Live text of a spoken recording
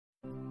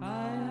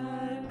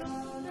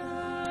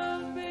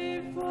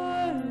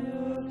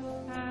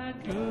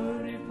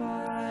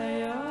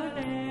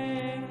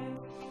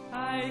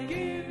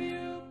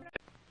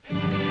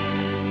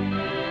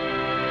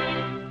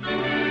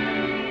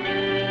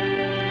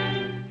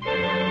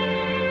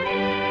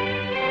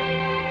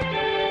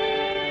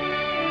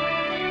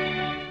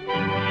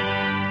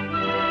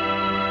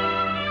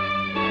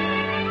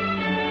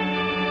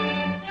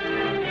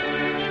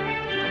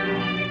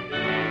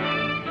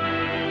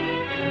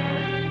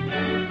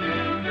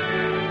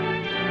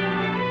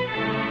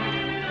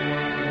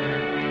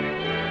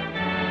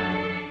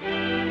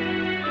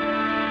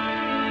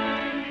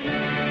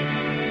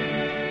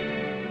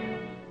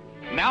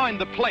in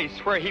the place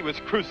where he was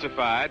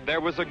crucified there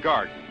was a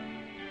garden,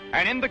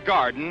 and in the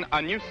garden a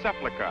new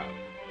sepulchre,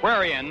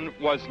 wherein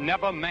was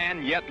never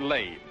man yet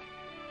laid.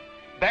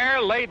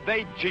 There laid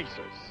they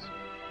Jesus.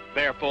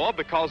 Therefore,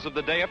 because of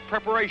the day of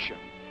preparation,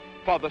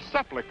 for the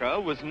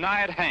sepulchre was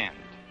nigh at hand.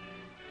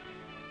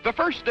 The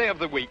first day of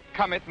the week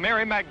cometh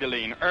Mary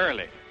Magdalene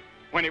early,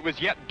 when it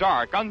was yet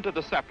dark, unto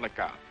the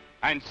sepulchre,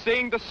 and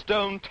seeing the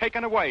stone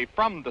taken away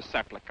from the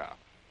sepulchre.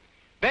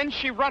 Then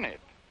she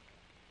runneth,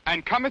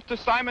 and cometh to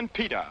Simon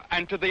Peter,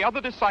 and to the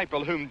other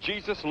disciple whom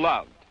Jesus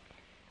loved,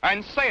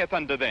 and saith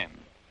unto them,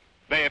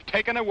 They have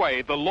taken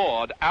away the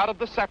Lord out of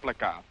the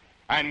sepulchre,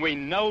 and we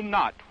know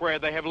not where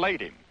they have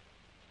laid him.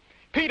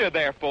 Peter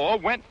therefore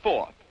went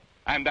forth,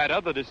 and that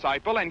other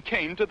disciple, and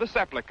came to the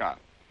sepulchre.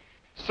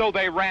 So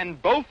they ran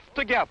both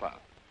together,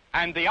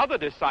 and the other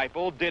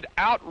disciple did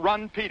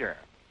outrun Peter,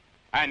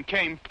 and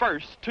came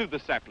first to the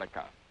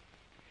sepulchre.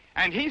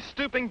 And he,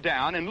 stooping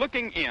down and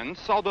looking in,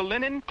 saw the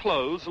linen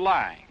clothes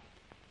lying,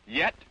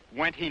 yet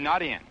went he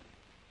not in.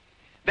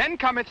 Then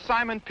cometh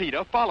Simon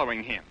Peter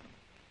following him,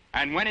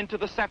 and went into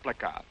the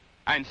sepulchre,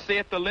 and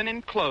seeth the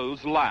linen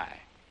clothes lie,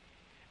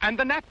 and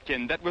the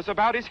napkin that was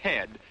about his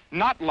head,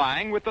 not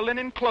lying with the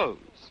linen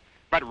clothes,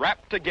 but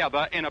wrapped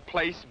together in a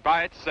place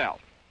by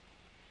itself.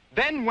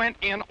 Then went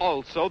in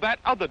also that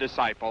other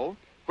disciple,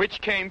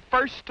 which came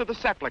first to the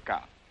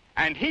sepulchre,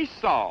 and he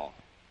saw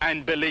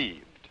and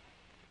believed.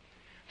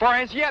 For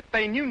as yet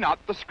they knew not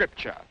the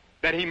scripture,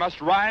 that he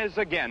must rise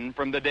again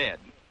from the dead.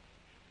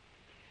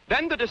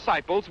 Then the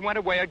disciples went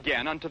away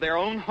again unto their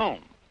own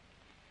home.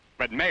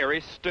 But Mary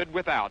stood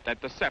without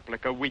at the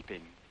sepulchre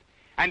weeping.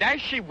 And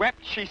as she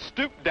wept, she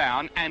stooped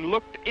down and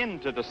looked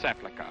into the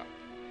sepulchre,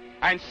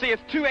 and seeth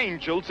two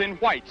angels in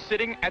white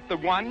sitting, at the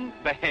one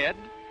the head,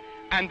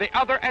 and the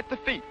other at the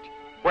feet,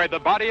 where the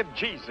body of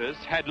Jesus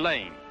had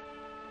lain.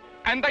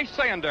 And they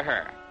say unto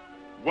her,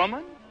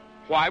 Woman,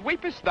 why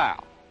weepest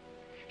thou?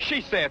 She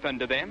saith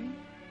unto them,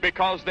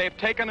 Because they have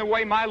taken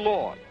away my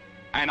Lord,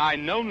 and I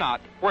know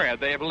not where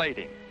they have laid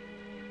him.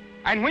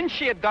 And when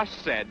she had thus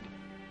said,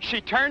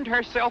 she turned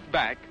herself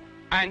back,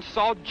 and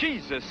saw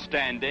Jesus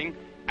standing,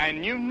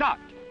 and knew not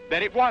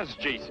that it was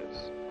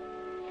Jesus.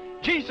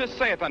 Jesus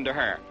saith unto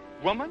her,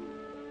 Woman,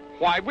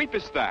 why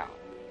weepest thou?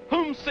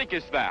 Whom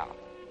seekest thou?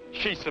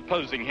 She,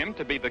 supposing him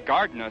to be the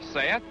gardener,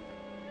 saith,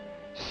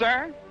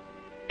 Sir,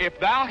 if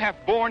thou have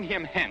borne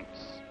him hence,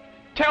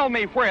 tell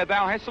me where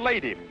thou hast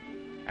laid him,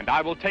 and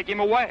I will take him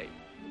away.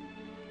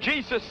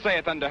 Jesus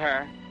saith unto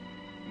her,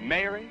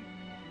 Mary.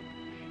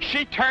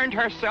 She turned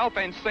herself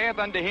and saith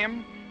unto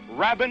him,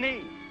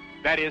 Rabboni,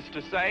 that is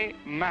to say,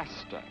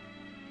 Master.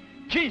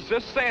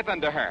 Jesus saith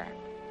unto her,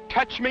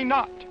 Touch me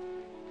not,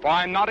 for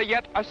I am not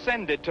yet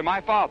ascended to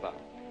my Father,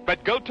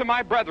 but go to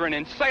my brethren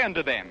and say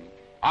unto them,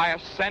 I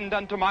ascend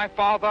unto my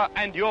Father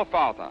and your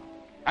Father,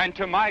 and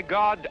to my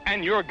God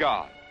and your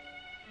God.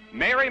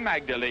 Mary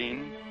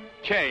Magdalene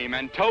came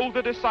and told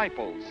the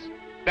disciples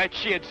that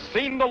she had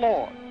seen the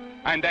Lord,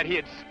 and that he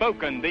had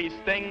spoken these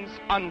things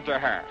unto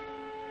her.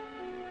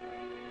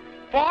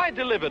 For I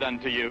delivered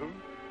unto you,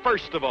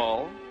 first of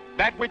all,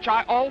 that which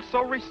I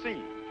also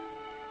received,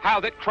 how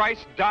that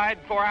Christ died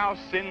for our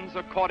sins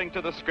according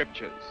to the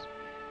Scriptures,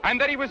 and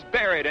that he was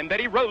buried, and that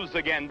he rose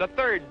again the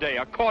third day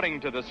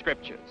according to the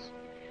Scriptures,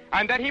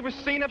 and that he was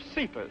seen of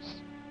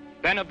Cephas,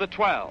 then of the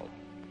 12,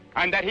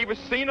 and that he was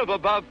seen of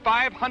above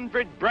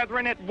 500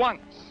 brethren at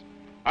once,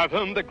 of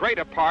whom the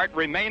greater part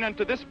remain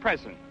unto this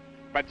present,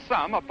 but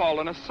some are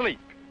fallen asleep.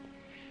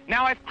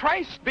 Now if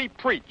Christ be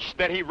preached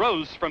that he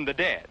rose from the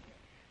dead,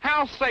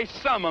 how say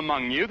some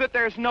among you that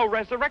there is no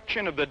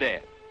resurrection of the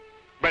dead?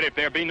 But if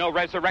there be no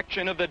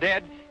resurrection of the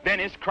dead, then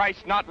is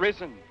Christ not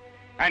risen?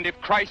 And if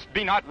Christ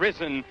be not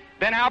risen,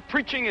 then our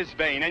preaching is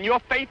vain, and your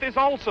faith is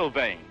also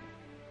vain.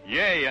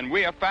 Yea, and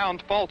we have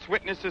found false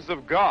witnesses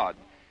of God,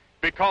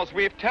 because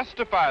we have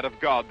testified of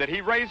God that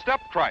he raised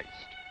up Christ,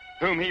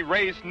 whom he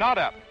raised not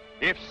up,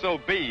 if so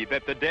be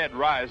that the dead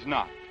rise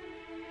not.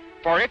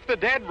 For if the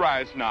dead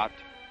rise not,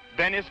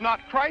 then is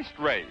not Christ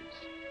raised.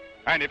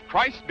 And if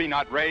Christ be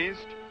not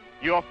raised,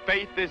 your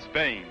faith is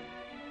vain.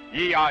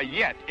 Ye are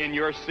yet in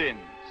your sins.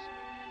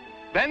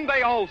 Then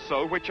they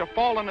also which are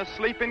fallen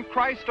asleep in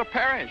Christ are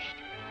perished.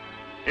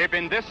 If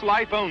in this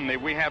life only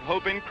we have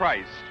hope in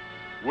Christ,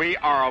 we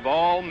are of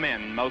all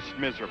men most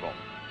miserable.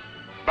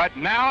 But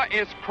now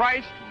is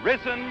Christ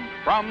risen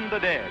from the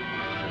dead,